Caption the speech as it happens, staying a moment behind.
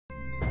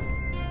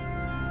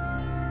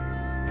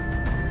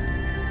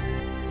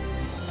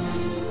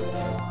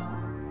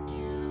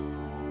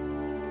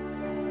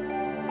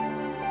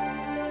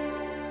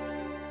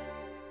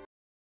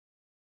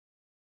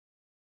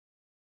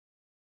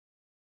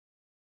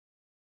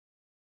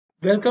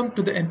Welcome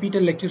to the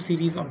NPTEL lecture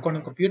series on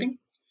quantum computing.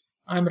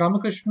 I am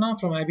Ramakrishna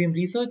from IBM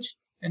Research,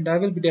 and I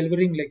will be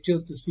delivering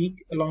lectures this week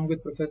along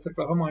with Professor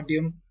Prabha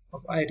Mandyam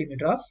of IIT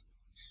Madras.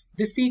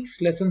 This week's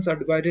lessons are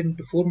divided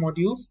into 4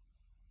 modules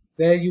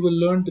where you will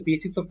learn the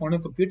basics of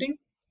quantum computing,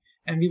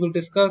 and we will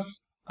discuss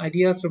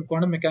ideas from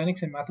quantum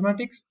mechanics and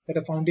mathematics that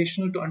are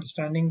foundational to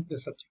understanding the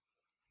subject.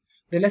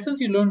 The lessons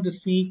you learn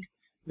this week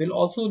will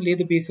also lay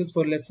the basis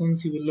for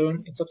lessons you will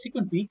learn in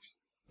subsequent weeks,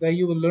 where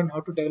you will learn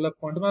how to develop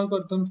quantum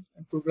algorithms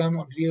and program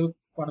on real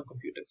quantum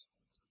computers.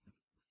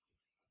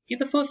 In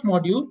the first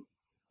module,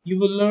 you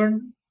will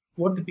learn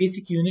what the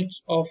basic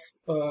units of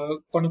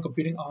quantum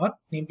computing are,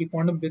 namely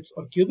quantum bits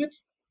or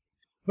qubits.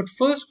 But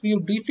first, we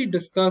will briefly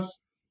discuss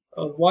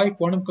why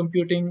quantum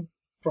computing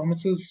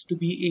promises to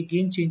be a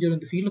game changer in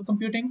the field of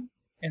computing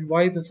and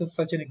why this is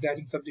such an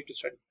exciting subject to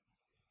study.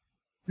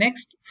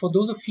 Next, for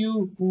those of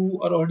you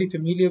who are already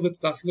familiar with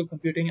classical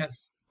computing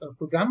as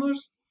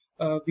programmers,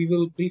 we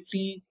will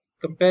briefly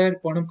compare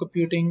quantum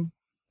computing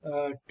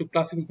to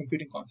classical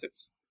computing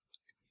concepts.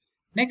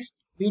 Next,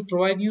 we will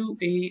provide you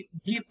a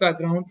brief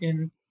background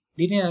in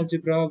linear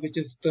algebra, which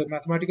is the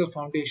mathematical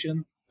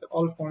foundation that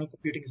all of quantum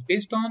computing is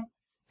based on,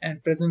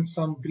 and present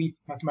some brief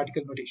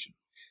mathematical notation.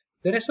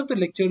 The rest of the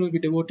lecture will be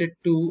devoted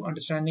to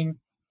understanding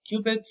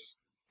qubits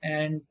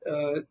and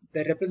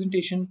their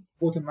representation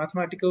both in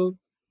mathematical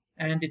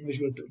and in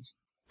visual terms.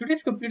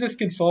 Today's computers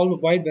can solve a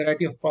wide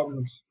variety of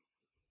problems,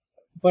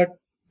 but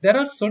there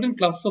are certain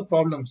classes of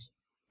problems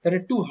that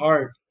are too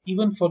hard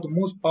even for the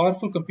most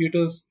powerful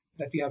computers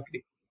that we have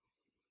today.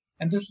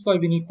 And this is why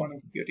we need quantum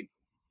computing.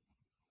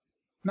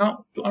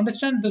 Now, to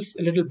understand this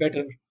a little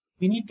better,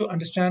 we need to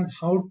understand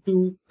how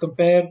to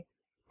compare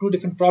two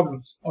different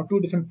problems or two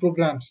different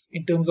programs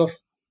in terms of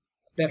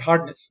their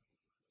hardness.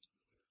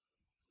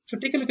 So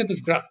take a look at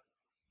this graph.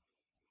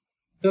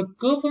 The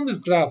curves on this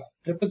graph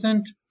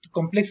represent the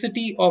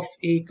complexity of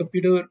a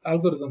computer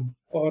algorithm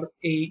or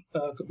a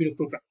computer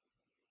program.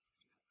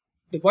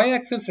 The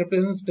y-axis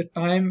represents the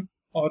time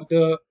or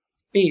the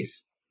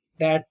space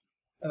that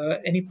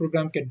any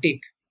program can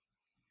take,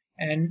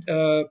 and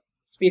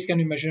space can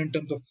be measured in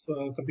terms of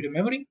computer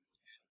memory.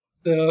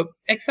 The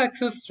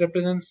x-axis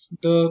represents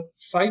the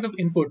size of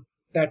input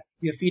that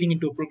we are feeding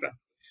into a program.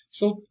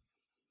 So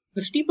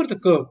the steeper the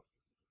curve,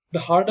 the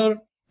harder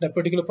that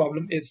particular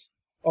problem is,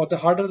 or the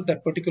harder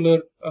that particular,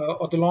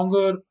 or the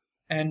longer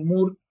and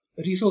more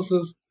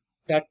resources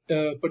that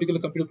particular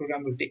computer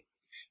program will take.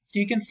 So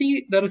you can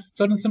see there is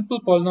certain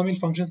simple polynomial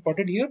functions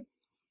plotted here.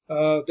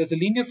 There's a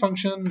linear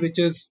function which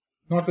is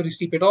not very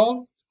steep at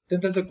all.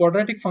 Then there's a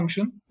quadratic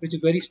function which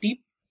is very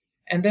steep.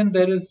 And then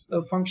there is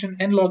a function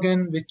n log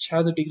n which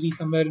has a degree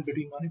somewhere in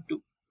between 1 and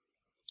 2.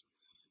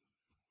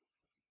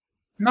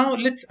 Now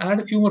let's add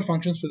a few more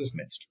functions to this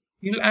list.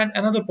 We'll add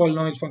another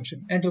polynomial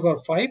function, n to the power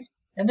 5,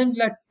 and then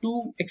we'll add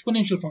two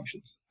exponential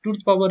functions, 2 to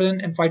the power n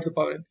and 5 to the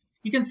power n.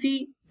 You can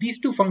see these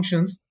two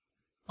functions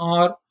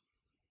are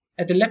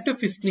at the left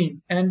of your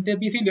screen, and they're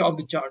basically off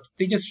the charts.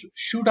 They just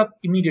shoot up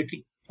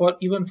immediately,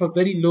 even for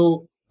very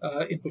low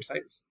input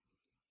sizes.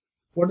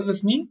 What does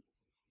this mean?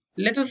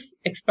 Let us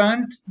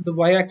expand the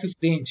y-axis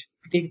range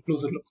to take a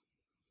closer look.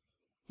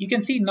 You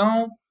can see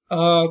now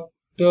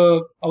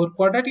our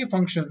quadratic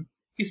function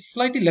is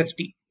slightly less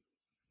steep,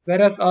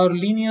 whereas our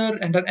linear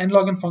and our n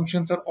log n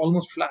functions are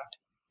almost flat,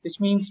 which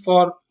means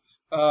for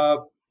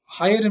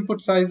higher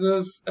input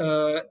sizes,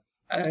 the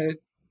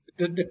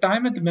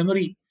time and the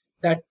memory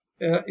that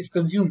is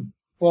consumed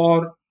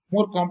for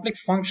more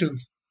complex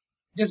functions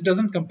just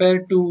doesn't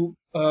compare to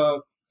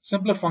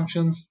simpler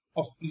functions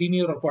of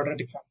linear or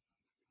quadratic form.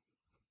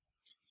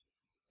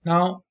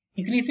 Now,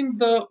 increasing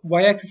the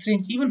y-axis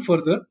range even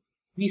further,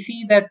 we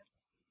see that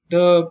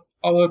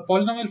our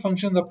polynomial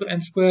functions up to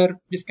n square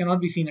just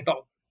cannot be seen at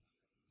all.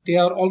 They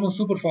are almost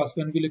super fast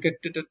when we look at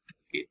it at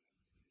scale.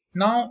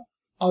 Now,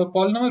 our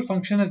polynomial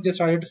function has just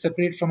started to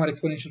separate from our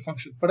exponential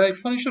function, but our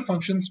exponential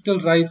functions still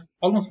rise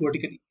almost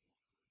vertically.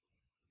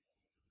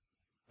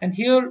 And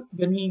here,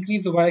 when we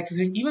increase the y-axis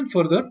range even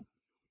further,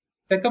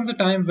 there comes a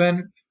time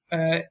when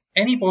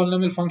any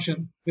polynomial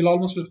function will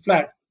almost look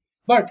flat.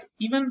 But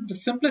even the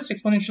simplest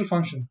exponential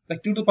function,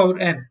 like 2 to the power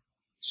n,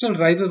 still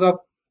rises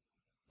up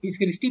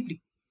basically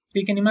steeply.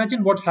 So you can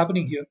imagine what's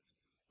happening here.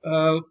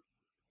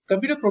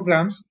 Computer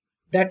programs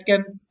that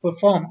can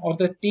perform or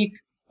that take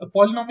a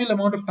polynomial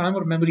amount of time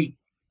or memory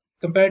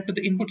compared to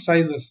the input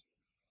sizes,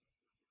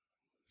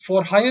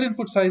 for higher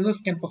input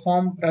sizes can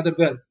perform rather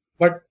well.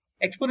 But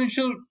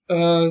exponential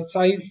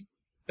size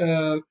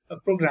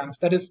programs,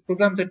 that is,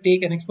 programs that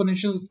take an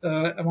exponential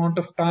amount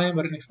of time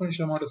or an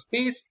exponential amount of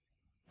space,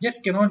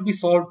 just cannot be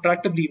solved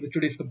tractably with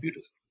today's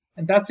computers.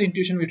 And that's the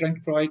intuition we're trying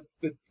to provide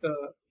with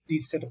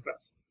these set of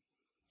graphs.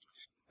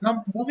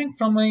 Now, moving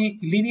from a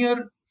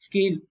linear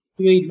scale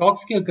to a log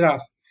scale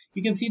graph,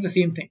 you can see the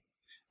same thing.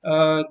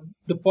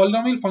 The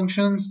polynomial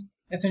functions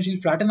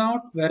essentially flatten out,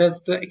 whereas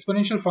the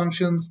exponential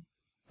functions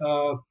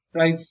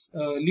rise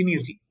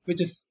linearly,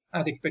 which is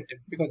as expected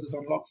because it's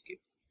on log scale.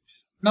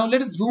 Now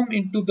let us zoom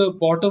into the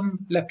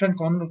bottom left-hand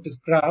corner of this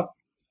graph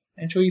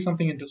and show you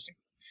something interesting.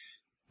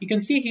 You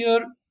can see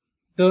here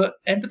the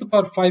n to the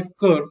power 5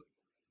 curve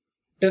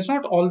does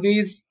not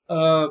always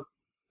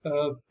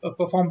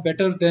perform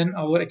better than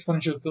our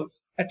exponential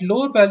curves. At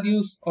lower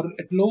values or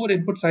at lower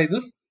input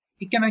sizes,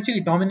 it can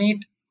actually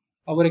dominate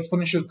our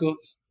exponential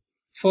curves.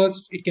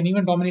 First, it can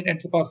even dominate n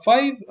to the power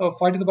 5 or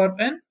 5 to the power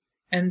n,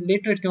 and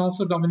later it can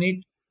also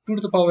dominate 2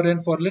 to the power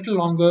n for a little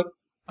longer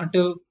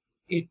until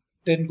it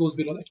then goes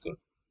below that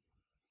curve.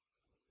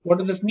 What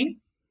does this mean?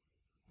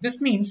 This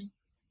means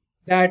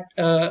that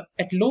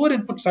at lower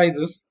input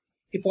sizes,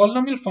 a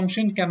polynomial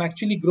function can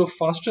actually grow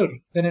faster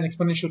than an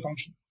exponential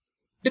function.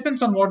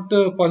 Depends on what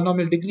the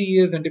polynomial degree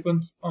is and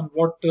depends on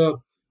what the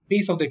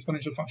base of the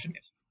exponential function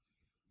is.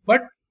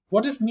 But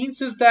what this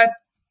means is that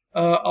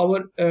our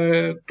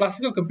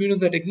classical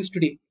computers that exist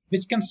today,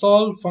 which can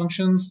solve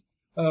functions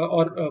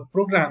or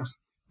programs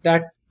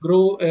that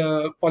grow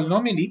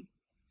polynomially,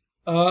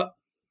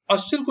 are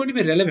still going to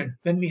be relevant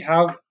when we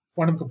have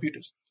quantum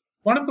computers.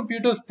 Quantum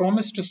computers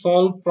promise to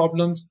solve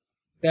problems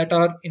that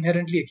are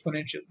inherently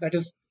exponential, that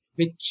is,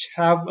 which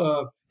have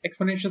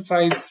exponential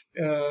size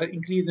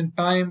increase in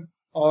time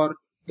or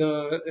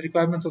the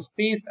requirements of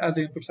space as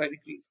the input size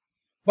increase.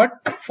 But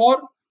for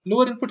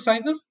lower input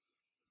sizes,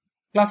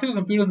 classical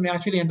computers may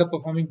actually end up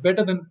performing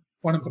better than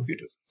quantum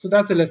computers. So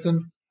that's a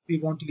lesson we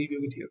want to leave you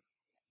with here.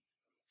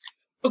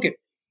 Okay,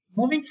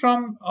 moving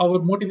from our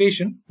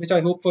motivation, which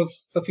I hope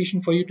was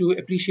sufficient for you to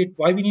appreciate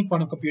why we need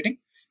quantum computing,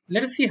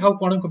 let us see how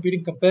quantum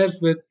computing compares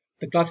with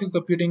the classical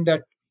computing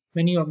that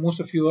many or most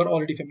of you are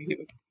already familiar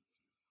with.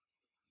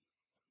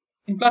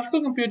 In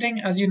classical computing,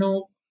 as you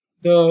know,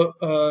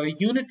 the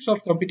units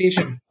of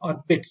computation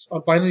are bits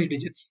or binary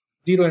digits,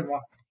 0 and 1.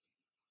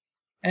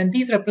 And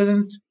these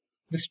represent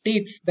the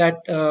states that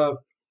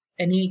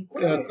any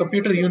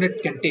computer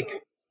unit can take.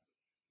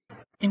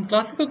 In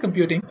classical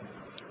computing,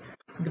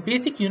 the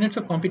basic units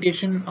of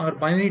computation are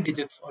binary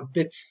digits or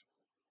bits,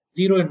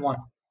 0 and 1.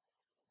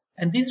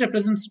 And these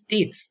represent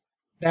states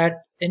that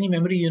any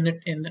memory unit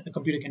in a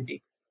computer can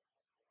take.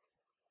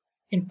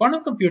 In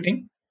quantum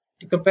computing,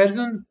 the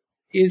comparison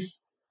is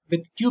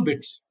with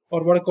qubits,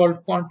 or what are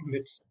called quantum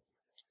bits.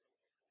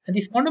 And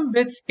these quantum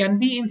bits can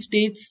be in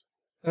states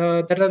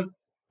that are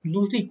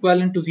loosely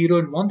equivalent to 0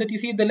 and 1 that you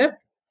see at the left.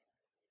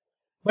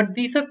 But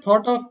these are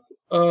thought of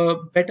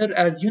better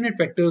as unit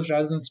vectors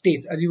rather than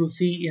states, as you will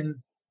see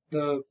in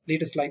the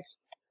later slides.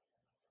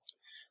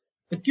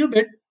 A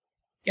qubit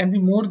can be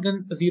more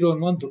than a 0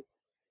 and 1 though.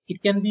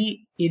 It can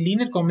be a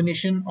linear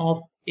combination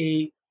of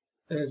a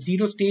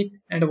 0 state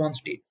and a 1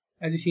 state,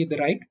 as you see at the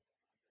right.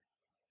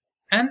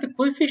 And the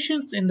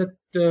coefficients in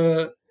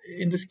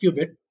this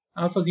qubit,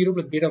 alpha 0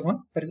 plus beta 1,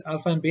 that is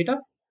alpha and beta,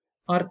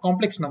 are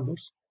complex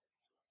numbers.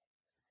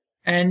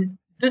 And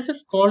this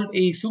is called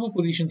a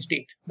superposition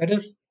state. That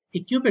is,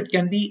 a qubit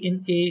can be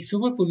in a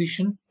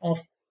superposition of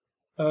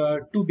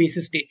two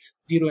basis states,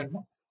 0 and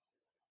 1.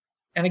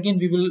 And again,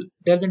 we will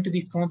delve into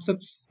these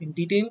concepts in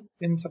detail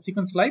in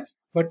subsequent slides.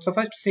 But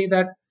suffice to say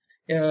that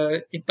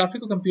in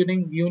classical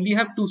computing, we only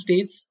have two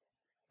states,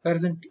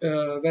 whereas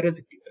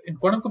in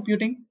quantum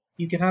computing,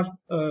 you can have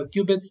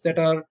qubits that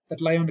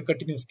lie on a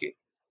continuous scale.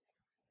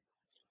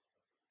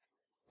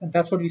 And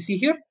that's what we see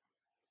here.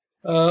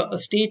 A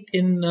state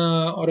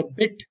or a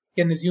bit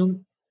can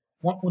assume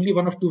only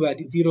one of two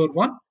values, 0 or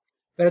 1,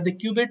 whereas the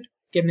qubit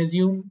can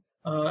assume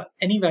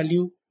any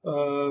value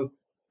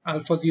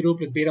alpha 0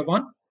 plus beta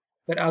 1,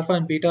 where alpha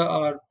and beta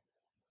are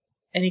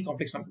any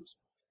complex numbers.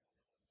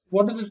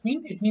 What does this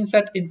mean? It means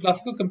that in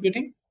classical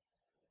computing,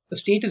 the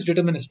state is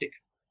deterministic,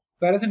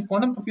 whereas in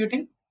quantum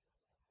computing,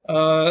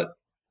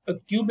 a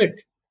qubit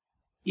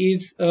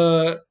is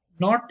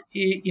not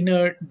in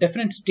a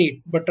definite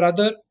state, but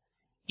rather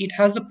it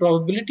has the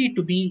probability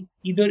to be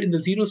either in the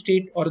 0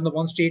 state or in the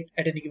 1 state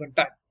at any given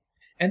time.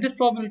 And this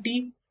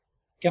probability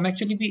can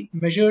actually be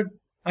measured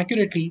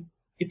accurately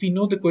if we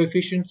know the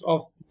coefficients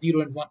of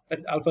 0 and 1, that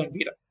is alpha and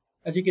beta.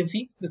 As you can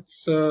see,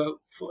 that's the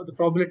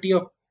probability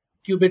of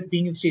qubit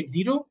being in state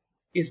 0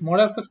 is mod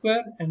alpha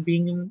square, and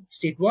being in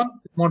state 1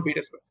 is mod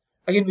beta square.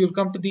 Again, we will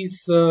come to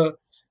these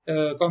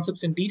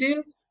concepts in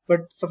detail,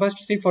 but suffice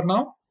to say for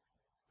now,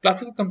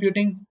 classical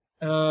computing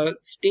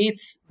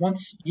states,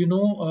 once you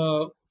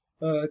know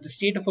the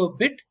state of a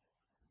bit,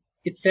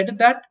 it's set at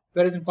that,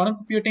 whereas in quantum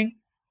computing,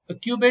 a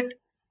qubit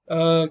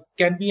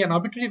can be an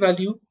arbitrary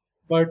value,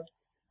 but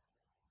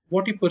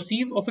what you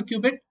perceive of a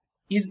qubit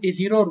is a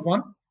 0 or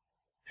 1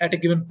 at a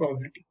given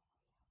probability.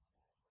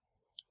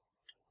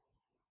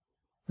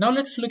 Now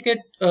let's look at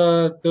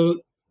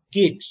the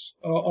gates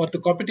or the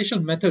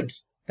computational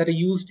methods that are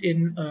used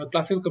in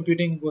classical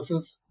computing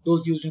versus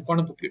those used in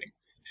quantum computing.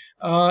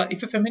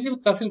 If you're familiar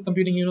with classical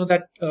computing, you know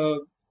that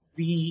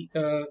we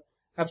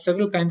have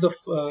several kinds of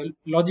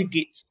logic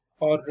gates,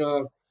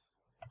 or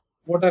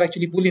what are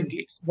actually Boolean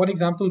gates. One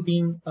example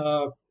being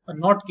a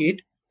NOT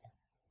gate.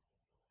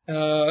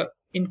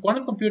 In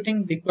quantum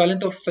computing, the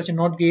equivalent of such a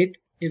NOT gate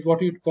is what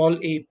we would call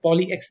a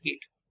poly X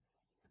gate.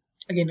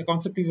 Again, a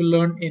concept we will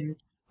learn in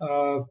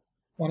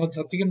one of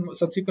the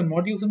subsequent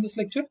modules in this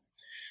lecture.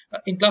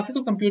 In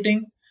classical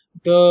computing,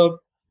 the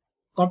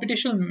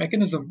computational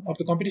mechanism or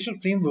the computational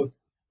framework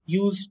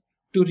used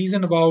to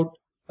reason about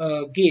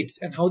gates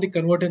and how they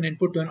convert an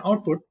input to an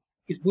output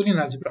is Boolean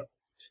algebra.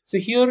 So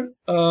here,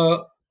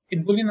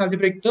 in Boolean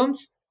algebraic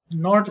terms,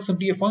 not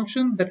simply a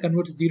function that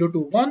converts 0 to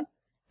 1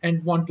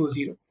 and 1 to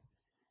 0.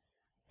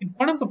 In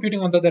quantum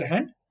computing, on the other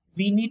hand,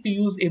 we need to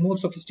use a more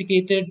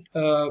sophisticated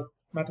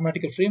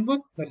mathematical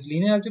framework, that is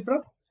linear algebra,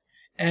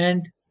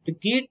 and the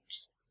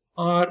gates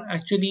are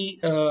actually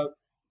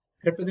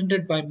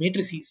represented by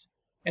matrices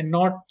and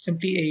not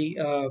simply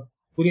a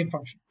Boolean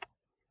function.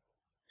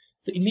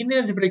 So in linear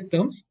algebraic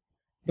terms,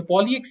 the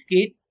poly-X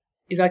gate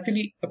is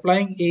actually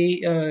applying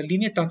a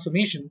linear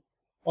transformation,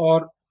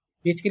 or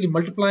basically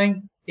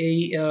multiplying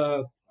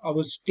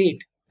our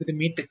state with a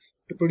matrix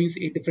to produce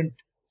a different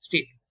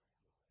state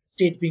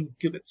being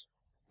qubits.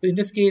 So in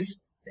this case,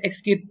 the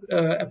X gate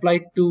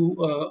applied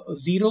to a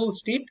 0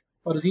 state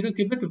or a 0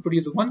 qubit will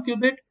produce a 1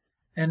 qubit,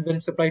 and when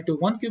it's applied to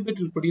 1 qubit, it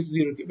will produce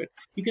 0 qubit.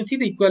 You can see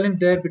the equivalent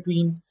there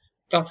between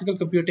classical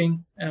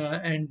computing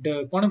and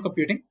quantum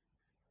computing,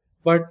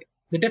 but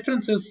the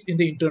difference is in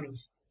the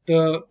internals.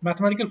 The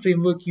mathematical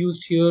framework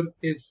used here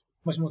is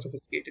much more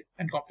sophisticated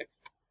and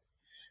complex.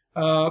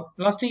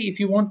 Lastly, if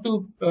you want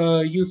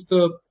to use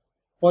the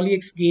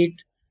poly-X gate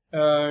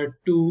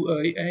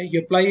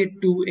you apply it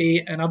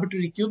to an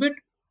arbitrary qubit,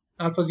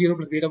 alpha 0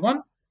 plus beta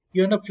 1,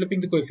 you end up flipping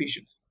the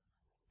coefficients.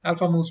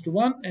 Alpha moves to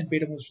 1 and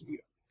beta moves to 0.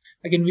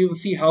 Again, we will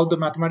see how the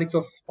mathematics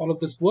of all of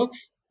this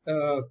works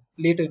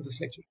later in this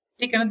lecture.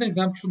 Take another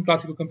example from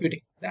classical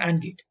computing, the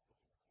AND gate.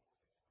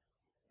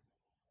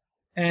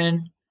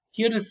 And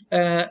here is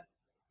a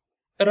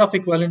rough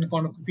equivalent in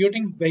quantum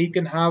computing, where you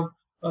can have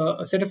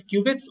a set of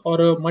qubits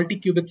or a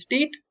multi-qubit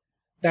state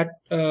that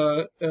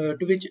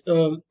to which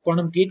a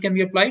quantum gate can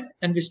be applied,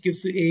 and which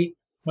gives you a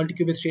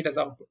multi-qubit state as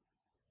output.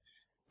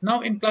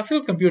 Now, in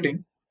classical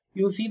computing,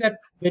 you will see that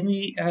when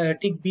we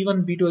take B1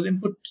 and B2 as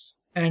inputs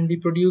and we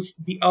produce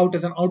B out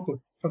as an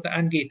output from the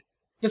AND gate,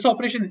 this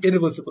operation is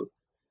irreversible.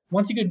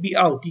 Once you get B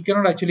out, you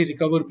cannot actually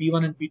recover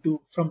B1 and B2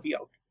 from B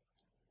out.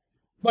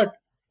 But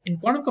in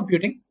quantum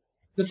computing,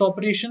 this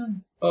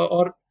operation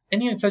or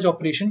any such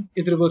operation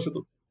is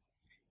reversible.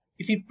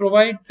 If we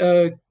provide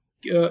a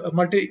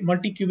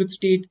multi-qubit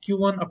state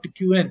Q1 up to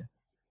Qn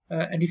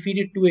and we feed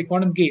it to a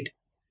quantum gate,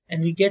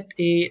 and we get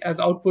as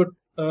output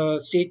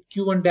state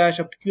Q1 dash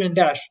up to Qn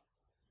dash,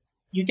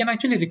 you can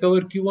actually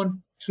recover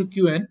Q1 through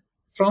Qn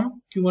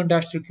from Q1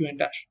 dash through Qn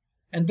dash.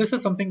 And this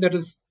is something that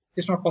is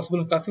not possible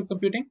in classical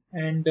computing,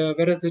 and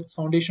whereas it's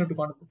foundational to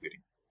quantum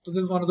computing. So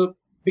this is one of the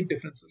big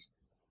differences.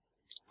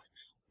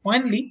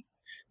 Finally,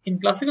 in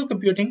classical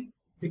computing,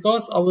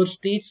 because our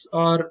states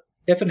are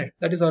definite,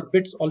 that is, our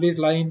bits always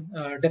lie in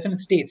definite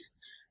states,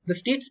 the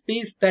state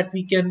space that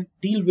we can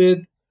deal with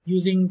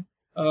using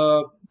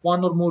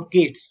one or more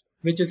gates,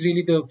 which is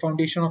really the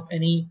foundation of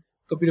any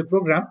computer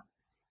program,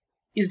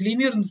 is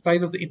linear in the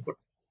size of the input.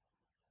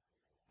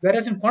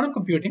 Whereas in quantum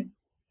computing,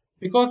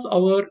 because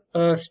our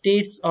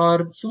states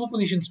are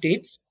superposition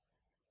states,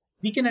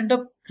 we can end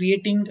up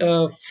creating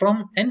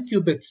from n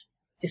qubits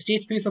a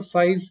state space of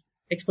size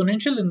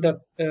exponential in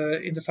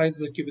the size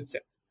of the qubit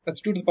set.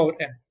 That's 2 to the power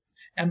n,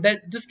 and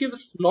this gives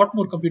us a lot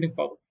more computing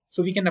power.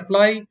 So we can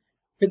apply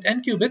with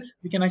n qubits,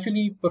 we can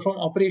actually perform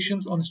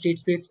operations on a state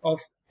space of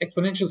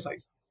exponential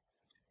size.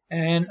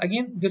 And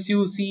again, this you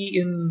will see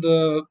in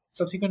the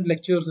subsequent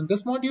lectures in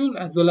this module,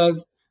 as well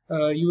as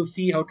you will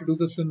see how to do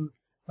this in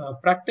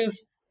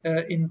practice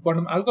in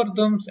quantum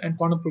algorithms and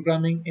quantum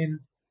programming in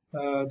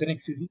the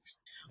next few weeks.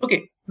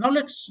 Okay, now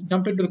let's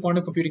jump into the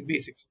quantum computing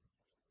basics,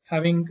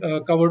 having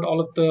covered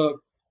all of the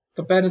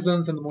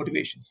comparisons and the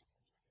motivations.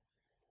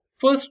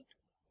 First,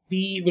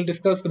 we will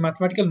discuss the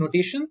mathematical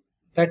notation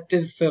that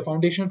is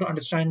foundational to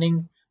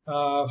understanding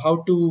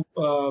how to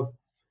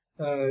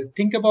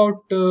think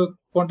about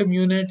quantum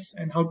units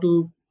and how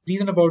to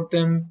reason about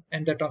them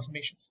and their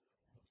transformations.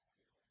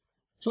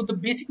 So the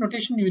basic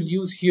notation you will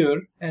use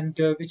here, and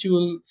which you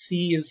will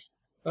see is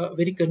a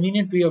very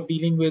convenient way of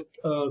dealing with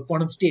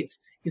quantum states,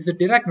 is the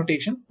Dirac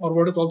notation, or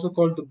what is also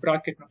called the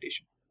bracket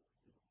notation.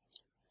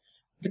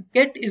 The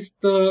ket is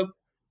the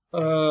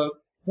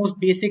most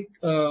basic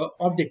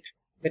object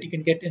that you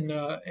can get in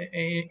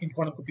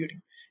quantum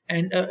computing,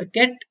 and a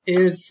ket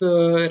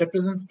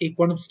represents a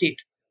quantum state,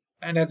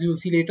 and as you will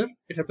see later,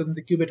 it represents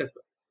a qubit as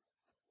well.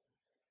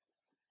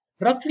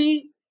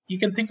 Roughly, you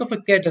can think of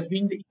a ket as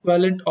being the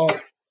equivalent of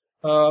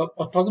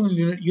orthogonal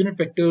unit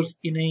vectors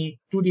in a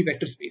 2D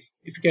vector space.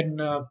 If you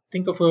can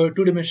think of a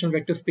two-dimensional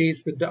vector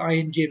space with the I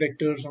and j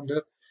vectors on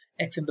the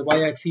x and the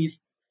y axes,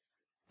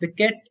 the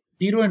ket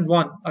 0 and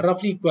 1 are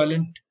roughly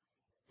equivalent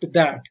to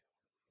that,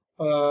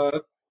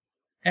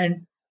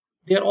 and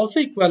they are also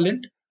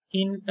equivalent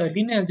in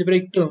linear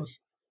algebraic terms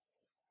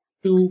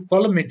to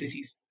column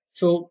matrices.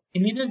 So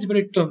in linear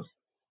algebraic terms,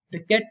 the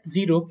ket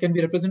 0 can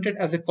be represented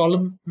as a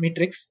column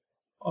matrix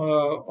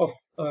of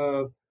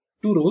 2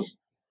 rows,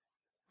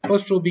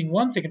 first row being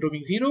 1, second row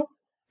being 0,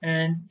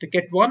 and the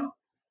ket 1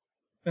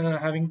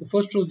 having the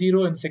first row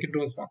 0 and the second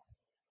row as 1.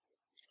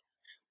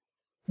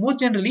 More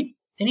generally,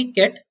 any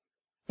ket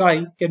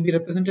psi can be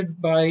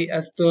represented by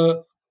as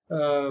the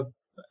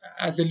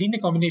linear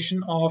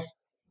combination of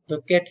the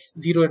kets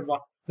 0 and 1.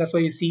 That's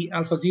why you see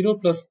alpha 0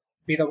 plus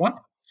beta 1.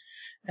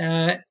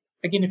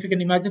 Again, if you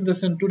can imagine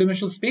this in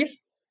two-dimensional space,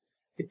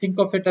 you think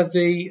of it as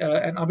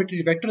an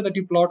arbitrary vector that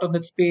you plot on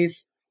that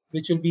space,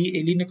 which will be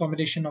a linear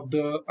combination of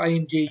the I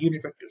and j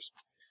unit vectors.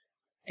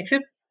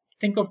 Except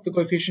think of the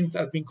coefficients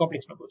as being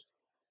complex numbers.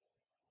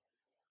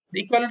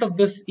 The equivalent of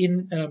this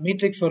in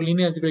matrix or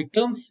linear algebraic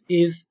terms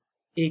is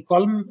a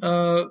column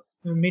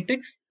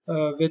matrix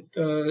with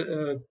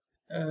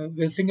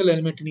a single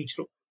element in each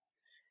row.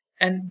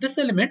 And this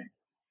element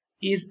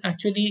is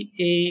actually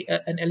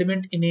an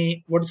element in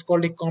a what is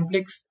called a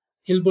complex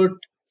Hilbert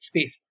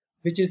space,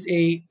 which is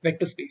a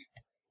vector space.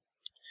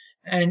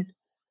 And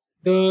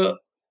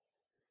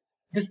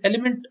this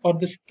element or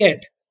this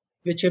ket,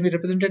 which can be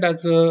represented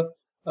as a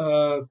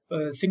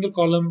single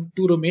column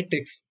 2-row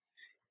matrix,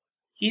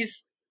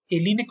 is a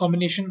linear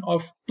combination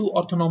of two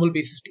orthonormal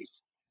basis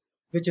states,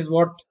 which is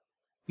what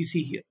you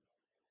see here.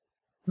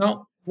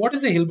 Now, what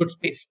is a Hilbert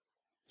space?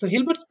 So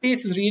Hilbert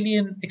space is really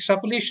an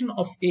extrapolation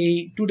of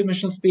a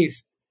two-dimensional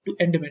space to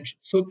n dimensions.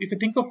 So if you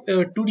think of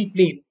a 2D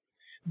plane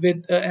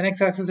with an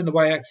x-axis and a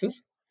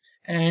y-axis,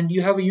 and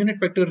you have a unit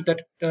vector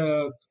that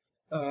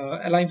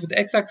aligns with the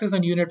x-axis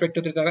and a unit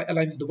vector that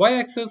aligns with the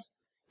y-axis,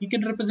 you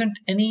can represent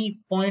any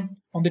point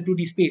on the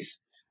 2D space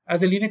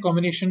as a linear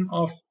combination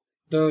of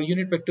the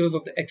unit vectors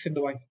of the x and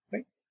the y,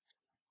 right?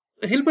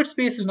 A Hilbert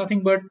space is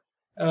nothing but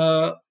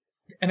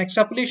an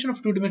extrapolation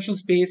of two-dimensional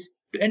space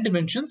to n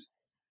dimensions,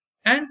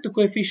 and the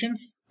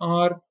coefficients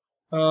are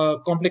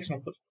complex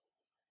numbers.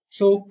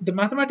 So the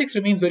mathematics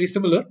remains very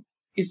similar.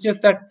 It's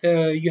just that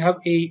you have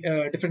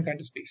a different kind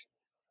of space.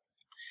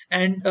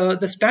 And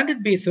the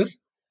standard basis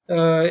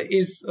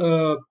is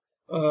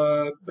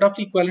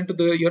roughly equivalent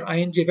to your I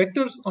and j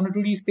vectors on a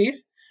 2D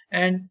space,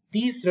 and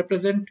these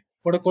represent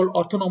what are called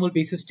orthonormal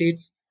basis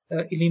states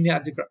in linear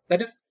algebra.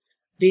 That is,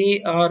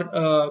 they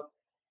are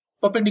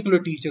perpendicular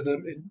to each other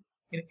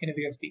in a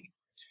way of speaking.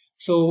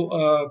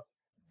 So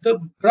the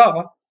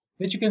bra,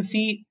 which you can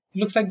see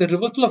looks like the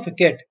reversal of a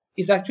ket,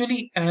 is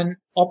actually an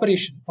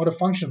operation or a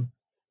function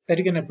that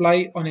you can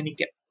apply on any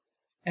ket.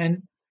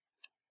 And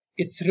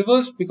it's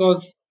reversed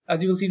because,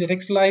 as you will see in the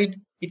next slide,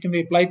 it can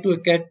be applied to a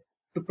ket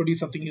to produce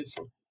something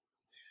useful.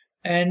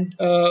 And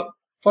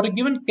for a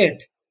given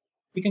ket,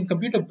 we can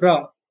compute a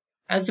bra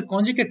as the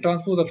conjugate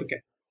transpose of a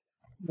ket.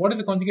 What is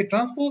the conjugate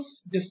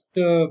transpose? Just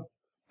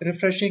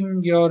refreshing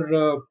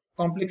your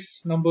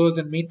complex numbers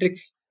and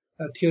matrix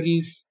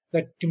theories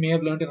that you may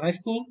have learned in high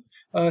school.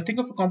 Think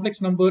of a complex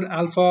number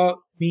alpha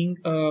being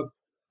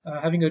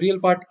having a real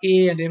part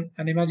A and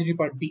an imaginary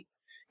part B.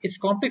 Its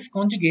complex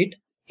conjugate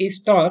A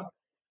star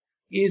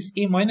is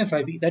A minus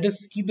IB. That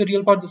is, keep the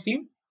real part the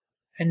same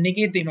and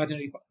negate the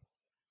imaginary part.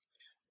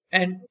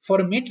 And for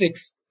a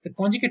matrix, the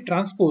conjugate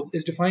transpose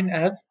is defined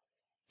as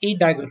A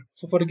dagger.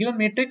 So for a given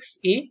matrix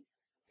A,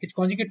 its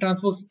conjugate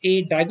transpose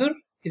A dagger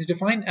is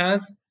defined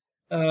as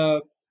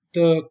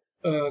the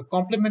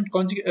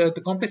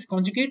complex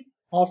conjugate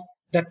of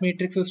that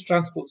matrix's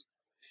transpose.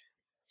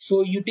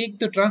 So you take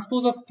the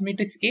transpose of the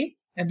matrix A,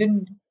 and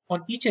then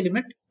on each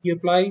element you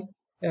apply,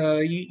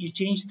 you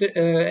change the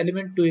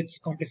element to its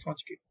complex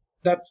conjugate.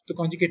 That's the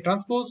conjugate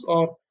transpose,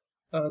 or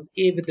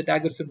A with the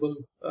dagger symbol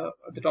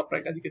at the top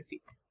right, as you can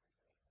see.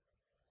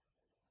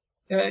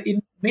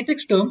 In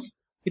matrix terms,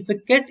 if the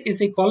ket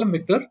is a column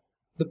vector,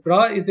 the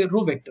bra is a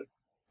row vector,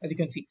 as you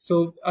can see.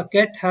 So a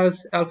ket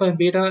has alpha and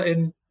beta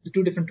in the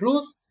two different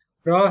rows.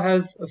 Bra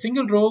has a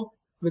single row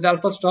with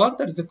alpha star,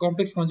 that is the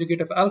complex conjugate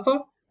of alpha,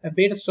 and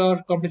beta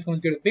star, complex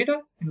conjugate of beta,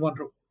 in one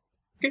row.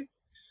 Okay.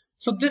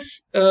 So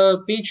this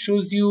page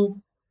shows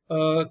you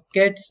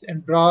kets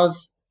and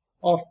bras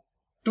of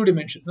two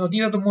dimensions. Now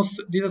these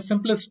are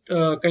simplest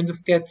kinds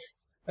of kets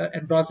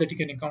and bras that you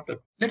can encounter.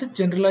 Let us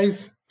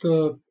generalize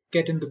the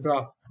ket and the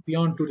bra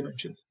beyond two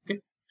dimensions.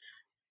 Okay.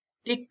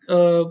 Take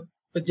a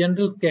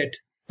general ket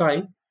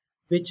psi,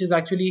 which is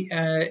actually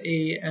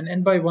an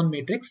n by 1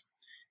 matrix,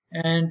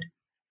 and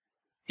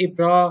a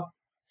bra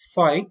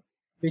phi,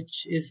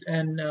 which is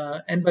an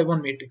n by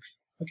 1 matrix.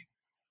 Okay.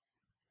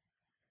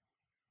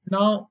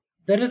 Now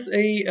there is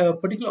a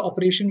particular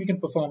operation we can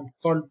perform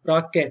called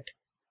bra ket,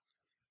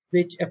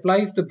 which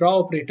applies the bra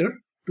operator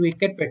to a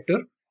ket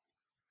vector.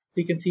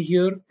 You can see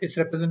here it's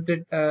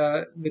represented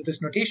with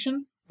this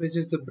notation, which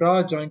is the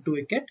bra joined to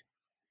a ket,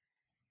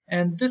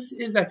 and this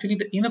is actually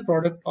the inner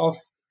product of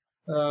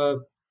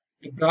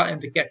the bra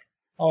and the ket,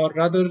 or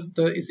rather is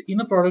the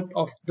inner product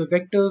of the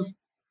vectors,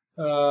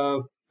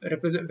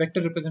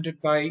 vector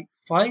represented by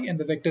phi and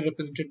the vector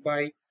represented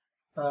by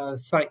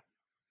psi.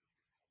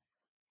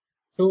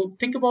 So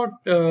think about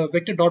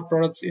vector dot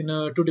products in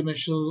a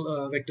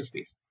two-dimensional vector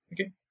space.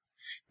 Okay,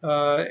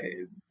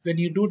 when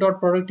you do dot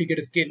product, you get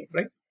a scalar,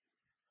 right?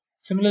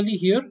 Similarly,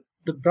 here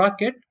the bra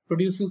ket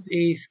produces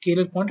a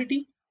scalar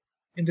quantity.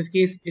 In this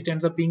case, it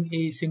ends up being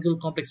a single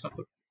complex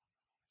number.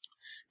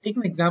 Take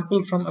an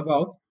example from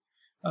above.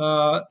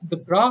 The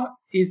bra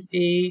is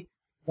a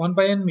 1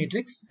 by n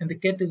matrix and the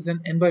ket is an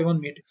n by 1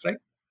 matrix, right?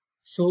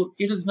 So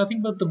it is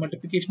nothing but the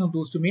multiplication of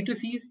those two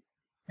matrices,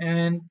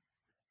 and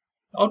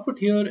The output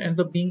here ends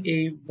up being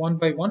a 1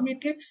 by 1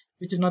 matrix,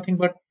 which is nothing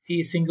but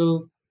a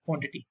single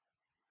quantity,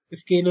 a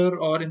scalar,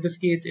 or in this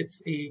case,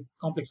 it's a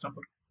complex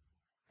number.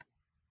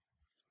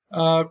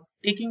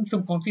 Taking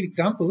some concrete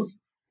examples,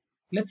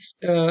 let's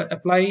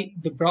apply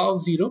the bra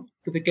of 0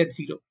 to the get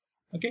 0.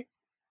 Okay.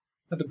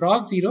 Now the bra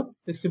of 0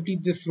 is simply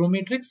this row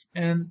matrix,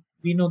 and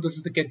we know this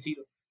is the get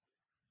 0.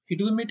 If you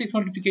do the matrix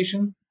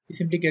multiplication, you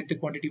simply get the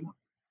quantity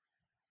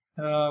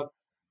 1.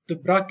 The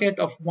bracket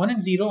of 1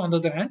 and 0, on the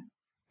other hand,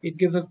 it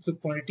gives us the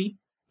quantity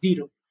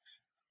 0.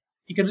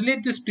 You can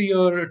relate this to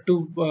your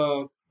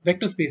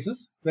vector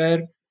spaces,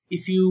 where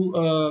if you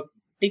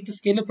take the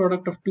scalar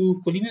product of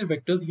two collinear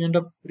vectors, you end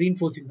up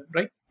reinforcing them,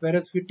 right?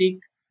 Whereas if you take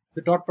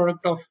the dot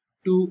product of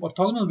two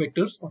orthogonal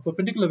vectors or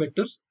perpendicular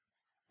vectors,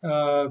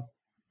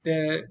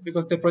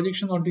 because their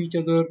projections onto each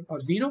other are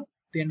 0,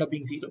 they end up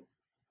being 0.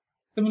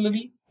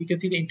 Similarly, you can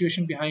see the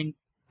intuition behind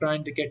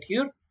trying to get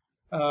here.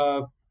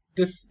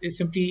 This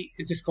is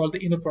just called the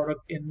inner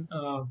product in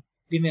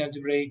linear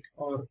algebraic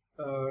or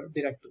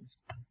Dirac terms.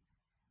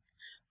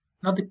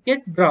 Now the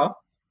get bra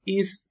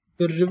is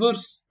the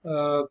reverse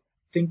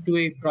thing to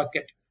a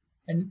bracket,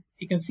 and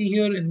you can see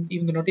here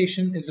even the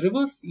notation is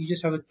reverse. You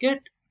just have a get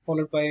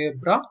followed by a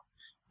bra.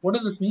 What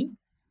does this mean?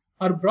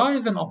 Our bra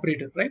is an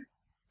operator, right?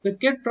 The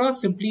get bra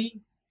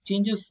simply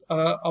changes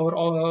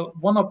our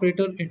one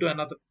operator into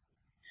another,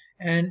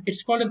 and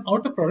it's called an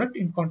outer product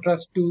in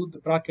contrast to the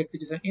bracket,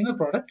 which is an inner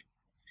product.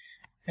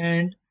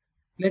 And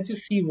let's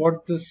just see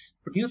what this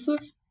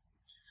produces.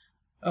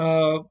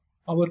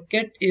 Our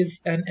get is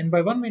an n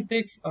by 1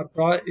 matrix, our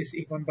bra is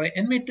a 1 by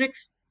n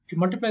matrix. If you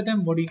multiply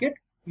them, what do you get?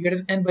 You get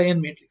an n by n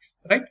matrix,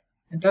 right?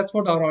 And that's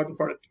what our outer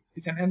product is.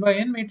 It's an n by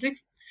n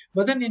matrix,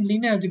 but then in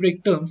linear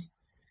algebraic terms,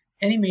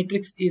 any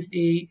matrix is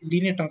a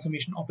linear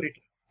transformation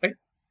operator, right?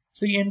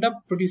 So you end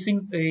up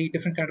producing a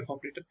different kind of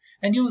operator,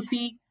 and you will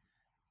see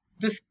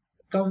this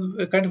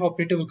kind of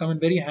operator will come in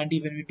very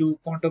handy when we do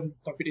quantum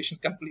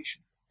computational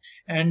calculations.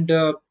 And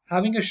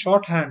having a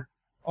shorthand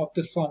of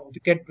this form, the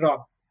get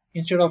bra,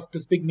 instead of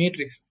this big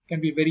matrix,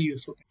 can be very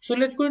useful. So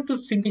let's go into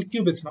single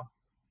qubits now,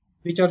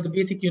 which are the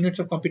basic units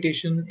of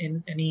computation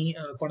in any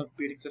quantum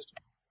computing system.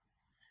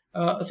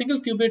 A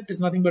single qubit is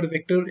nothing but a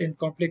vector in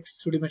complex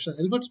two-dimensional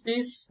Hilbert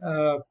space,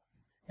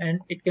 and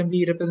it can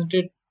be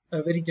represented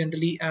very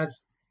generally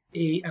as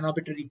an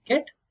arbitrary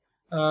ket,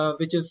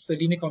 which is a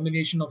linear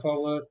combination of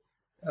our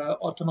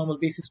orthonormal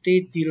basis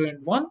states 0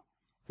 and 1,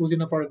 whose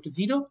inner product is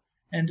 0,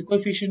 and the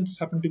coefficients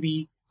happen to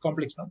be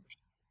complex numbers.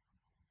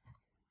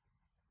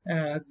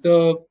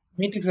 The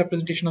matrix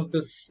representation of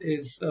this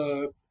is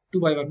 2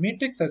 by 1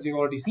 matrix, as you've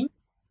already seen.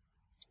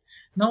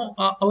 Now,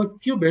 our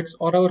qubits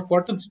or our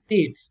quantum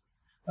states,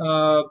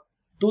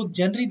 though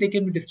generally they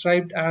can be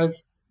described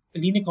as a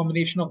linear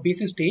combination of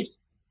basis states,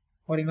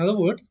 or in other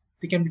words,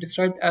 they can be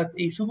described as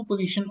a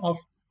superposition of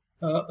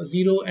a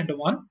 0 and a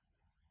 1.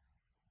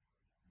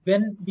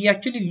 When we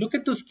actually look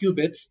at those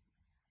qubits,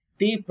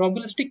 they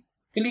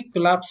probabilistically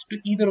collapse to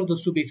either of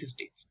those two basis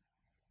states.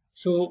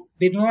 So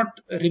they do not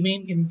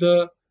remain in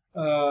the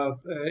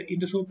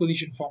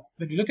superposition form.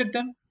 When you look at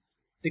them,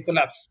 they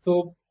collapse.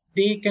 So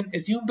they can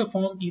assume the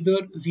form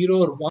either 0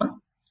 or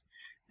 1,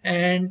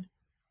 and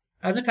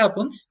as it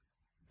happens,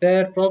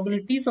 their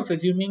probabilities of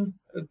assuming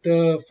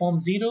the form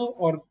 0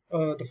 or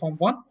the form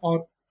 1,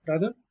 or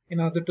rather, in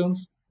other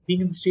terms,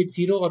 being in the state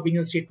 0 or being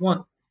in the state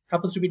 1,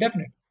 happens to be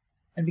definite,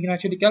 and we can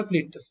actually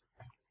calculate this.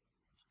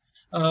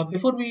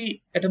 Before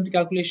we attempt the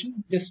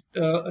calculation, just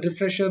a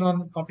refresher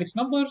on complex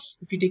numbers.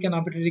 If you take an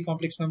arbitrary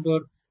complex number,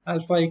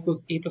 alpha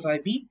equals a plus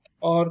ib,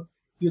 or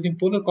using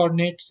polar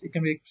coordinates, it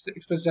can be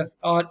expressed as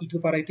r e to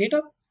the power I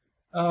theta.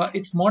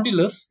 Its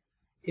modulus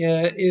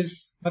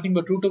is nothing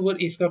but root over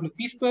a square plus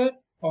b square,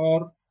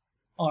 or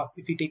r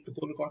if you take the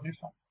polar coordinate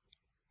form.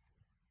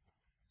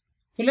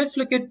 So let's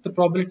look at the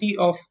probability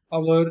of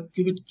our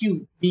qubit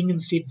q being in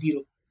state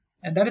 0,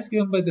 and that is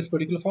given by this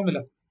particular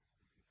formula.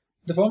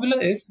 The formula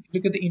is,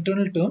 look at the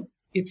internal term,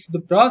 it's the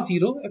bra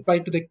 0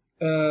 applied to the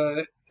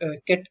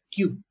ket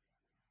q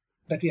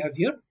that we have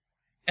here,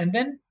 and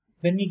then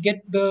when we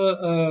get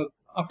the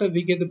after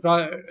we get the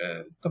bra,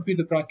 compute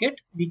the bracket,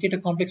 we get a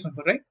complex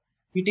number, right?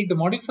 We take the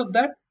modulus of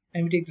that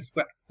and we take the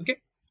square. Okay.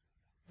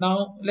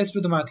 Now let's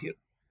do the math here.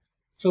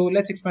 So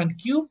let's expand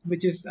q,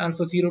 which is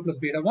alpha 0 plus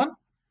beta 1.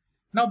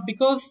 Now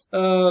because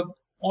all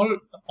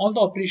the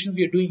operations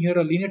we are doing here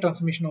are linear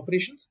transformation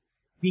operations,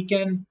 we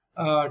can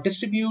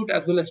distribute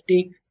as well as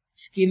take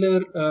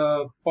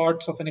scalar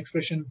parts of an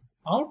expression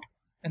out,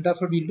 and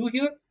that's what we'll do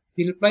here.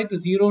 We'll apply the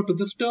 0 to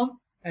this term,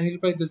 and we'll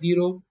apply the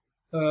 0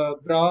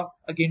 bra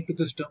again to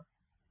this term.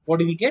 What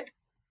do we get?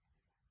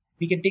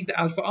 We can take the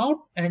alpha out,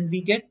 and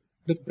we get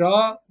the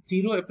bra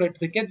 0 applied to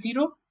the get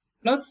 0,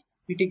 plus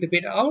we take the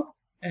beta out,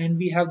 and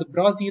we have the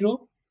bra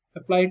 0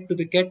 applied to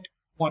the get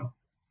 1,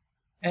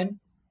 and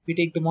we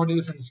take the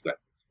modulus and the square.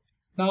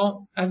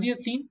 Now, as you have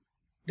seen,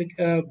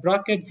 the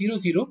bracket 0,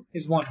 0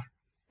 is 1,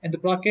 and the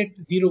bracket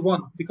 0,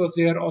 1, because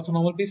they are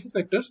orthonormal basis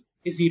vectors,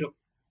 is 0.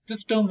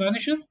 This term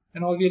vanishes,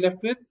 and all we are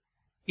left with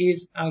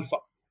is alpha.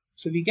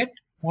 So we get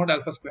mod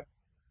alpha square.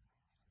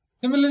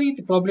 Similarly,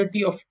 the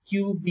probability of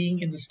Q being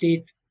in the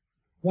state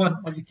 1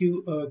 or the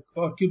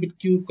qubit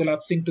Q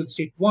collapsing to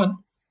state 1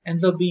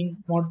 ends up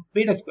being mod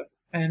beta square,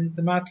 and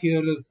the math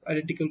here is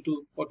identical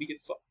to what we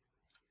just saw.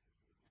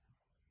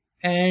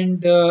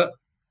 And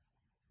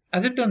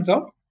as it turns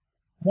out,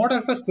 mod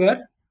alpha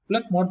square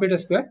plus mod beta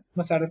square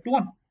must add up to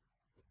 1.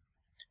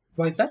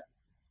 Why is that?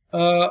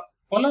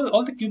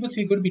 All the qubits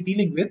we're going to be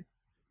dealing with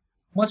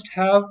must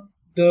have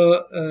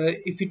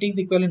if you take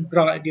the equivalent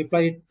bra and you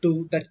apply it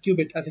to that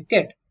qubit as a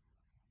ket,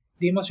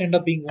 they must end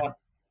up being 1.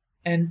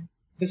 And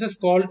this is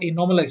called a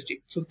normalized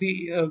state. So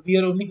we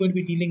are only going to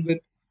be dealing with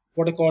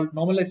what are called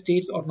normalized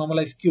states or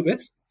normalized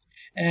qubits.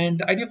 And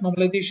the idea of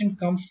normalization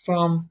comes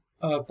from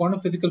quantum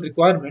physical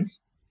requirements,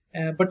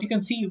 but you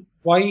can see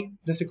why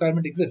this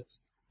requirement exists.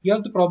 You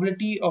have the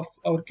probability of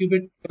our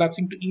qubit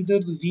collapsing to either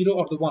the 0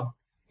 or the 1.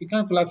 It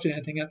can't collapse to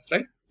anything else,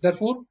 right?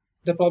 Therefore,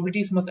 the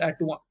probabilities must add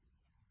to 1.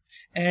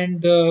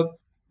 And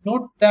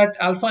note that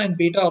alpha and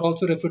beta are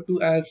also referred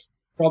to as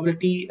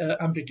probability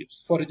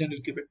amplitudes for a general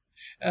qubit.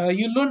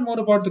 You'll learn more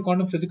about the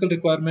quantum physical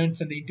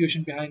requirements and the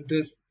intuition behind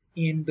this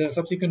in the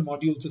subsequent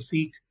modules this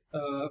week,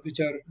 which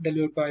are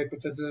delivered by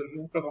Professor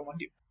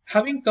Prabhamandiam.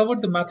 Having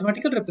covered the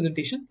mathematical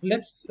representation,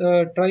 let's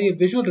try a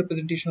visual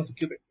representation of a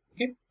qubit.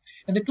 Okay,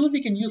 and the tool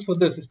we can use for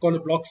this is called a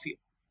block sphere.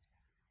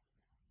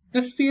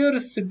 This sphere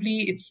is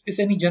simply it's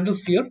any general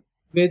sphere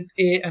with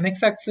an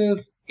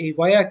x-axis, a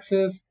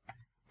y-axis,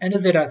 and a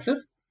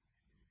z-axis.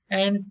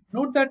 And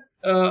note that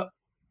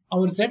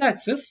our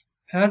z-axis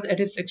has at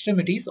its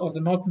extremities, or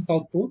the north and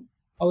south pole,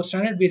 our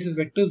standard basis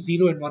vectors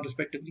 0 and 1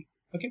 respectively.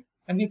 Okay,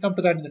 and we'll come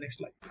to that in the next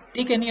slide.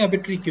 Take any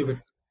arbitrary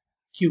qubit,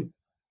 Q,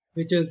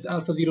 which is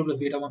alpha 0 plus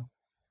beta 1.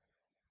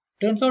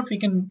 Turns out we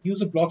can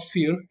use a block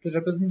sphere to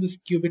represent this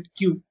qubit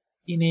Q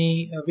in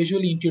a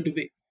visually intuitive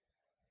way.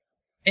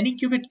 Any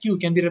qubit Q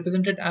can be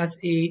represented as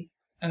a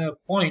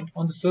point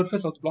on the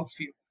surface of the block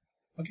sphere.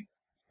 Okay.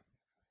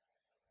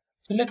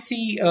 So let's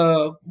see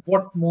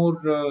what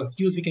more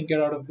use we can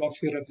get out of block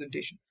sphere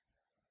representation.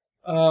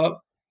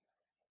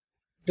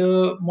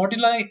 The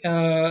moduli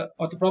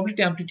or the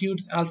probability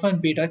amplitudes alpha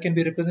and beta can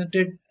be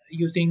represented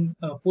using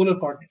polar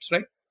coordinates,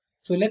 right?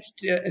 So let's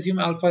assume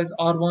alpha is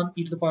r1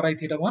 e to the power I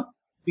theta 1,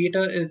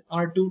 beta is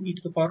r2 e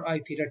to the power I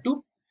theta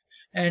 2,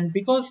 and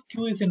because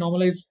Q is a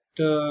normalized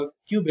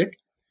qubit,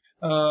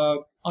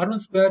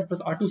 r1 square plus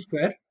r2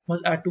 square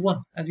must add to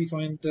 1, as we saw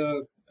in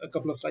a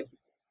couple of slides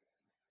before.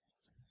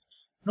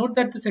 Note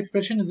that this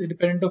expression is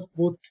independent of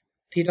both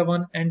theta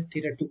 1 and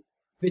theta 2,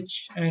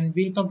 and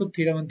we'll come to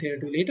theta 1, theta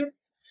 2 later.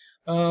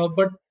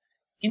 But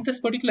in this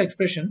particular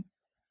expression,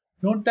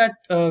 note that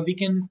we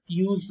can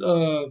use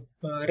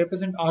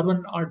represent r1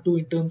 and r2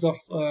 in terms of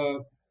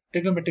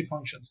trigonometric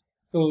functions.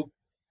 So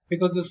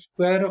because the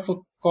square of a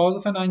cos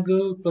of an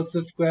angle plus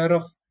the square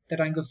of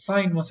that angle's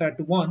sine must add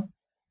to 1,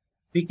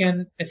 we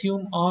can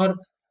assume r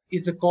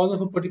is the cos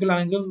of a particular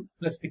angle,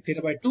 let's pick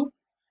theta by 2,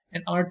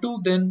 and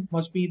r2 then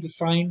must be the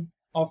sine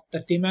of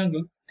that same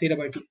angle, theta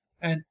by 2,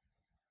 and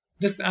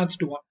this adds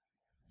to 1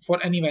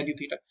 for any value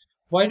theta.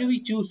 Why do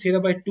we choose theta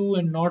by 2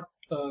 and not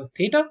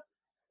theta?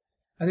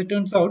 As it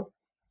turns out,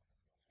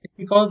 it's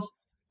because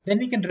then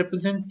we can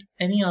represent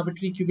any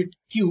arbitrary qubit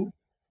Q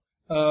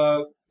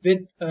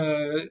with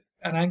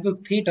an angle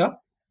theta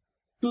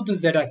to the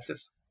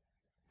z-axis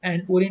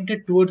and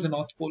oriented towards the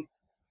north pole.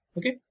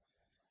 Okay,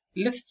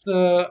 let's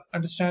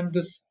understand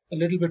this a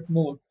little bit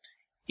more.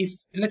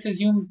 Let's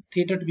assume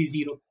theta to be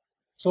 0.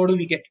 So what do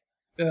we get?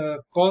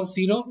 Cos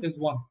 0 is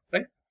 1,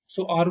 right?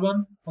 So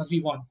r1 must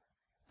be 1.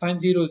 Sine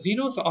 0 is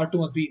 0, so r2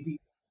 must be 0.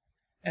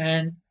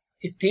 And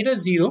if theta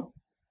is 0,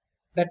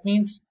 that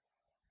means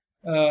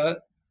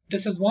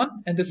this is 1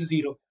 and this is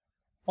 0.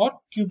 Or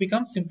Q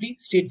becomes simply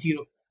state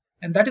 0.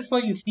 And that is why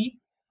you see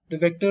the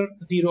vector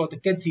 0 or the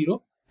ket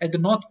 0 at the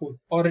north pole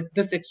or at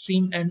this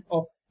extreme end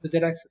of the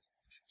z-axis.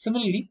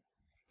 Similarly,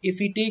 if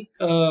we take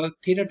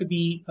theta to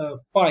be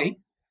pi,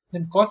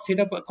 then cos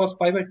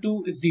pi by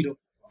 2 is 0.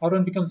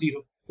 R1 becomes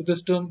 0. So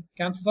this term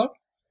cancels out.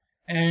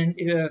 And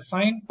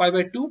sine pi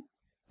by 2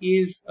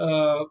 is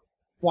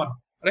 1,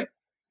 right?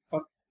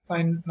 Or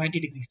sine 90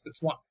 degrees,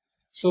 that's 1.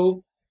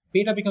 So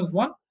beta becomes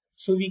 1.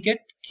 So we get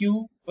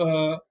Q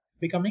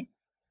becoming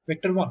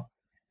vector 1.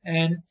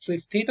 And so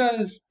if theta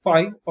is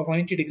pi or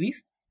 180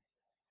 degrees,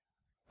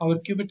 our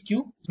qubit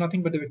Q is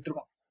nothing but the vector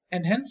 1.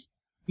 And hence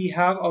we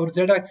have our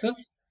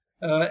z-axis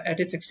at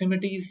its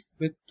extremities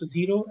with the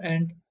 0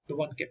 and the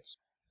 1 kets.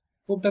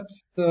 Hope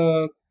that's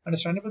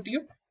understandable to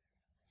you.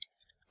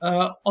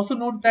 Also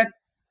note that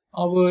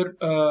our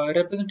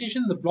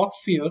representation in the block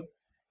sphere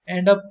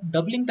end up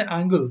doubling the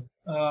angle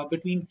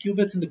between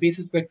qubits and the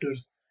basis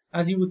vectors,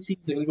 as you would see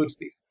in the Hilbert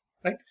space,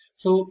 right?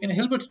 So in a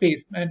Hilbert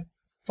space, and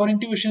for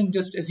intuition,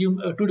 just assume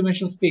a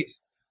two-dimensional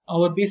space.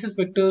 Our basis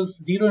vectors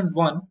 0 and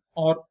 1,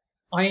 or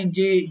I and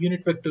j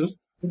unit vectors,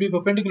 would be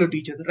perpendicular to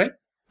each other, right?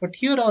 But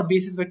here our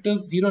basis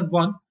vectors 0 and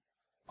 1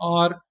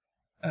 are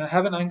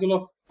have an angle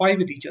of pi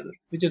with each other,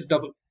 which is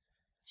double.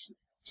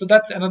 So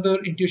that's another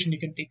intuition you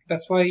can take.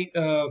 That's why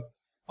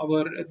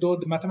though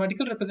the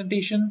mathematical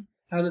representation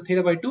has a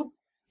theta by 2,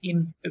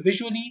 in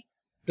visually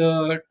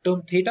the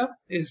term theta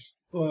is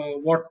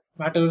what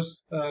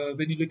matters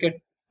when you look at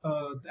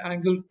the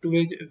angle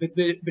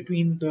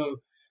between the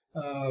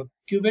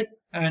qubit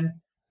and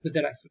the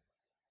z-axis.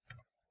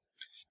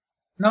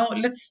 Now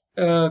let's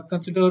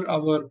consider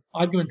our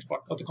argument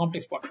part or the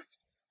complex part.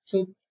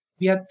 So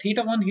we have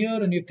theta 1 here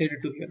and we have theta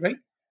 2 here, right?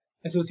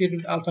 Associated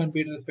with alpha and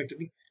beta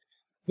respectively.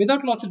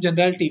 Without lots of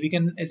generality, we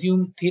can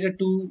assume theta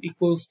 2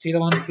 equals theta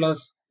 1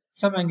 plus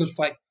some angle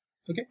phi.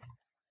 Okay.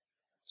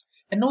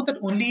 And note that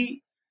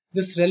only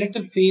this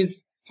relative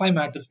phase phi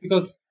matters,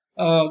 because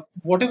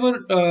whatever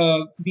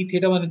be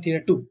theta 1 and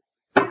theta 2,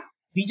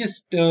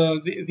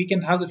 we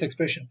can have this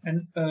expression,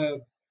 and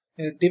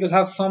they will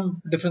have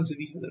some difference with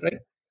each other, right?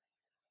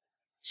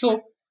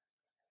 So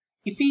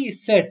if we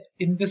set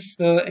in this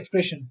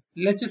expression,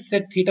 let's just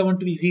set theta 1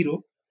 to be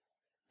 0,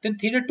 then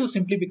theta 2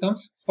 simply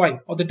becomes phi,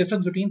 or the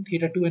difference between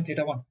theta 2 and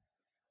theta 1.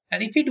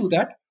 And if we do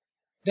that,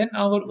 then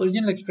our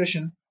original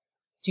expression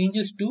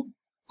changes to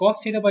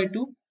cos theta by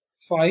 2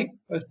 phi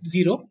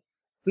 0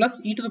 plus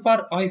e to the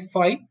power I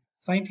phi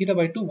sin theta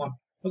by 2 1.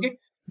 Okay.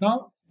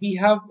 Now we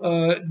have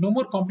no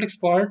more complex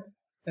part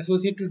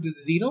associated with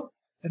 0,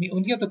 and we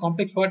only have the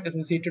complex part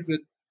associated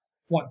with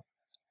 1.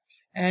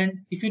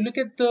 And if you look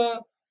at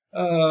the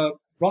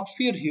Bloch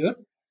sphere here,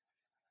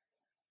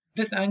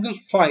 this angle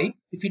phi,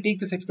 if we take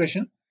this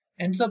expression,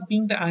 ends up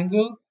being the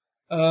angle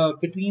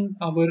between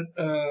our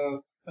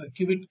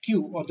qubit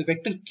q, or the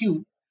vector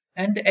q,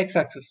 and the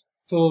x-axis.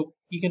 So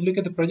you can look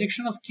at the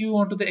projection of q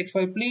onto the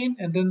xy plane,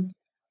 and then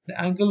the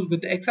angle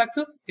with the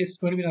x-axis is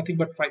going to be nothing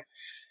but phi.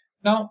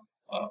 Now,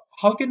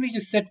 how can we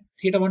just set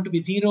theta 1 to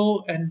be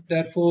 0 and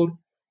therefore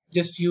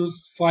just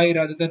use phi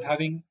rather than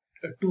having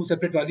two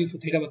separate values for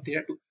theta 1,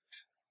 theta 2?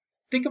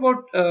 Think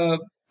about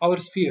our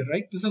sphere,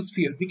 right? This is a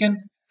sphere. We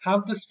can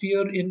have the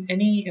sphere in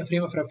any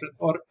frame of reference,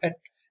 or at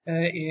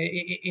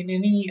in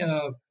any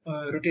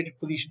rotated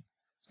position.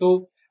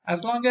 So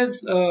as long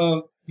as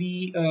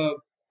we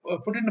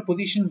put in a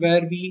position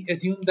where we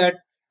assume that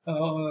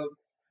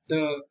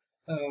the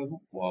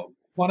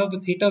one of the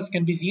thetas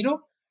can be 0,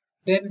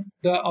 then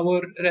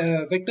our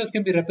vectors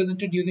can be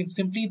represented using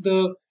simply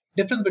the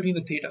difference between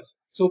the thetas.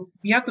 So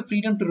we have the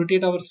freedom to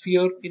rotate our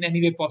sphere in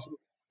any way possible,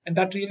 and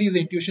that really is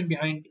the intuition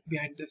behind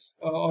this,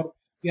 or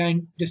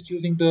behind just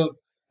using the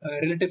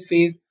relative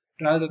phase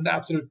rather than the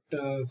absolute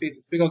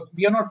phases, because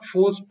we are not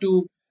forced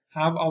to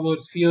have our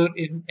sphere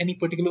in any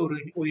particular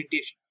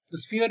orientation. The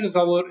sphere is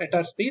our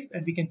entire space,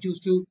 and we can choose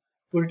to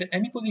put it in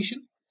any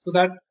position so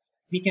that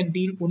we can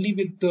deal only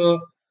with the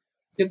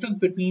difference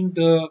between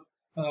the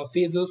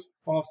phases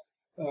of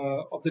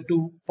the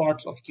two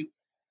parts of Q.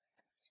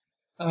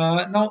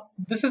 Now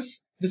this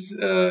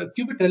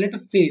qubit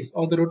relative phase,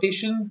 or the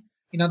rotation,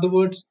 in other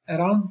words,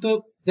 around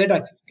the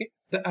z-axis. Okay,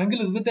 the angle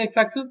is with the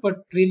x-axis,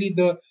 but really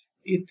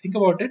think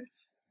about it,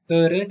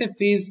 the relative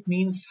phase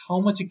means how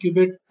much a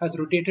qubit has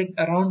rotated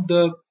around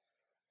the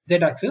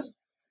z-axis.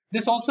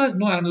 This also has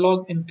no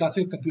analog in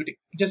classical computing,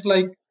 just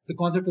like the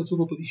concept of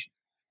superposition.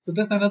 So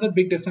that's another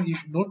big difference you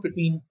should note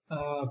between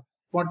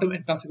quantum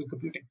and classical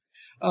computing.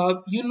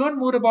 You'll learn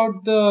more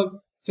about the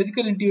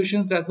physical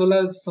intuitions, as well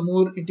as some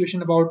more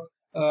intuition about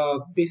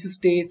basis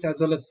states as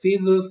well as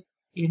phases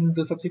in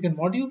the subsequent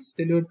modules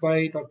delivered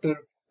by Dr.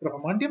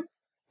 Rahamandyam.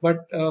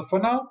 But for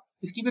now,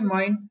 just keep in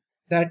mind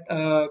that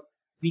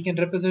we can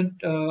represent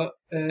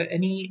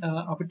any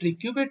arbitrary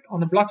qubit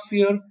on a Bloch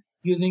sphere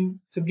using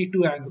simply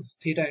two angles,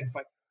 theta and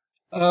phi.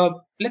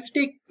 Let's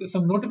take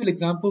some notable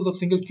examples of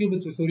single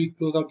qubits before we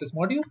close out this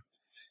module.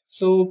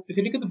 So if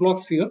you look at the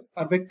Bloch sphere,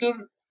 our vector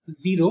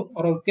 0,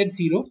 or our get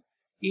 0,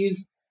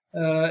 is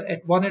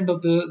at one end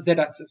of the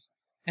z-axis,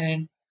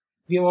 and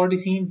we have already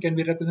seen can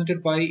be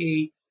represented by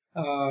a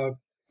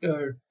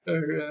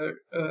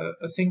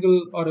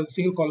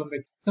single column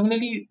vector.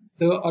 Similarly,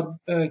 the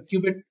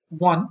qubit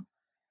 1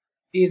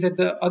 is at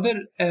the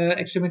other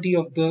extremity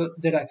of the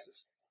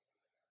z-axis.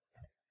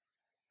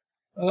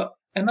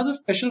 Another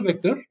special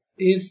vector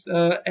is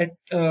at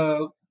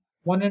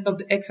one end of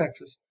the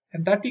x-axis,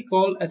 and that we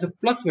call as a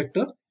plus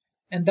vector,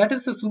 and that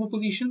is the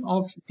superposition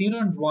of 0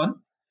 and 1,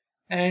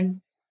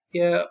 and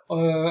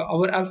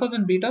our alphas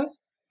and betas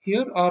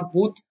here are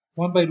both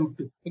 1 by root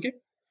 2. Okay,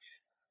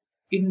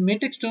 in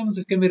matrix terms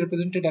this can be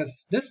represented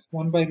as this,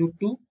 1 by root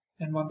 2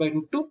 and 1 by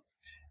root 2,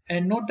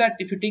 and note that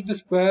if you take the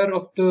square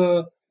of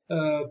the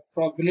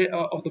probability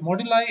of the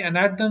moduli and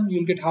add them,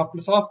 you'll get half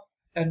plus half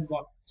and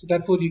 1. So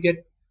therefore you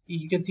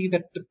can see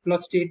that the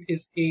plus state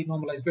is a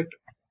normalized vector.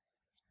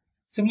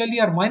 Similarly,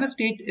 our minus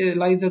state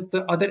lies at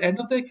the other end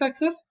of the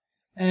x-axis,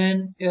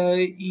 and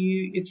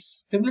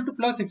it's similar to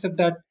plus, except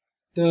that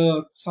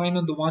the sign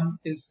on the 1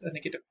 is a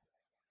negative.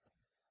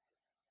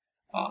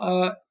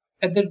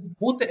 At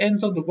both the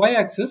ends of the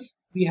y-axis,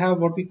 we have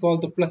what we call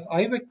the plus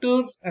I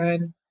vectors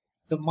and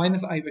the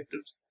minus I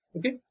vectors.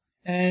 Okay,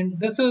 and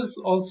this is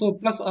also,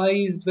 plus I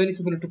is very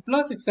similar to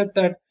plus, except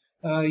that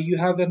you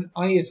have an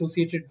I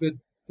associated with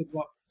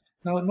 1.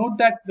 Now note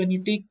that when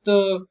you take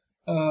the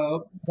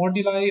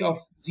moduli of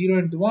 0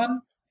 and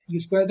 1, you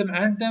square them,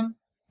 add them,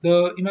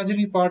 the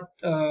imaginary part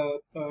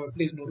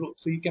plays no role.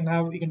 So you can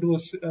do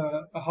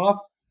a half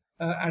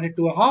added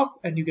to a half,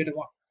 and you get a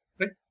 1,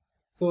 right?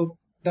 So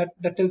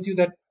that tells you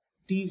that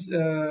these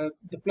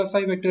the plus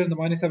I vector and the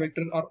minus I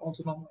vector are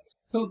also normalized.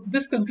 So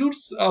this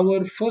concludes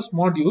our first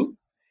module,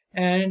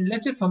 and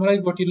let's just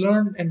summarize what you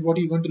learned and what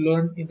you're going to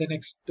learn in the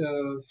next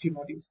few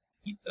modules.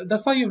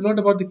 Thus far, you've learned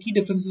about the key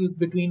differences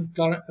between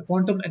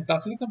quantum and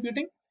classical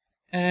computing,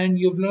 and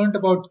you've learned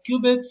about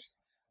qubits,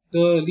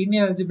 the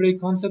linear algebraic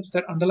concepts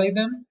that underlie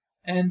them,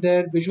 and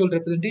their visual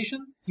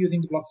representations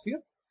using the block sphere.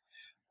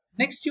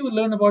 Next, you will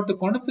learn about the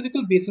quantum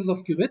physical basis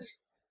of qubits.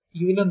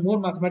 You will learn more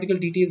mathematical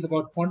details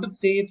about quantum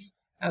states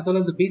as well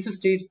as the basis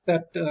states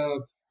that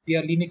they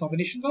are linear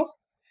combinations of,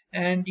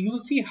 and you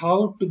will see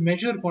how to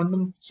measure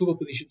quantum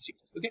superposition states.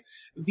 Okay,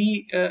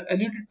 we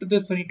alluded to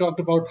this when we talked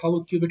about how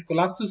a qubit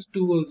collapses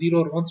to a 0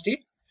 or 1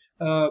 state.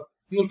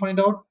 You will find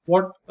out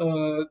what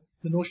the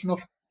notion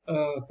of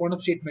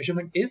quantum state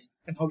measurement is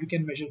and how we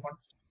can measure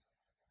quantum states.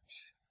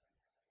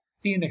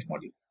 See you next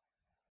module.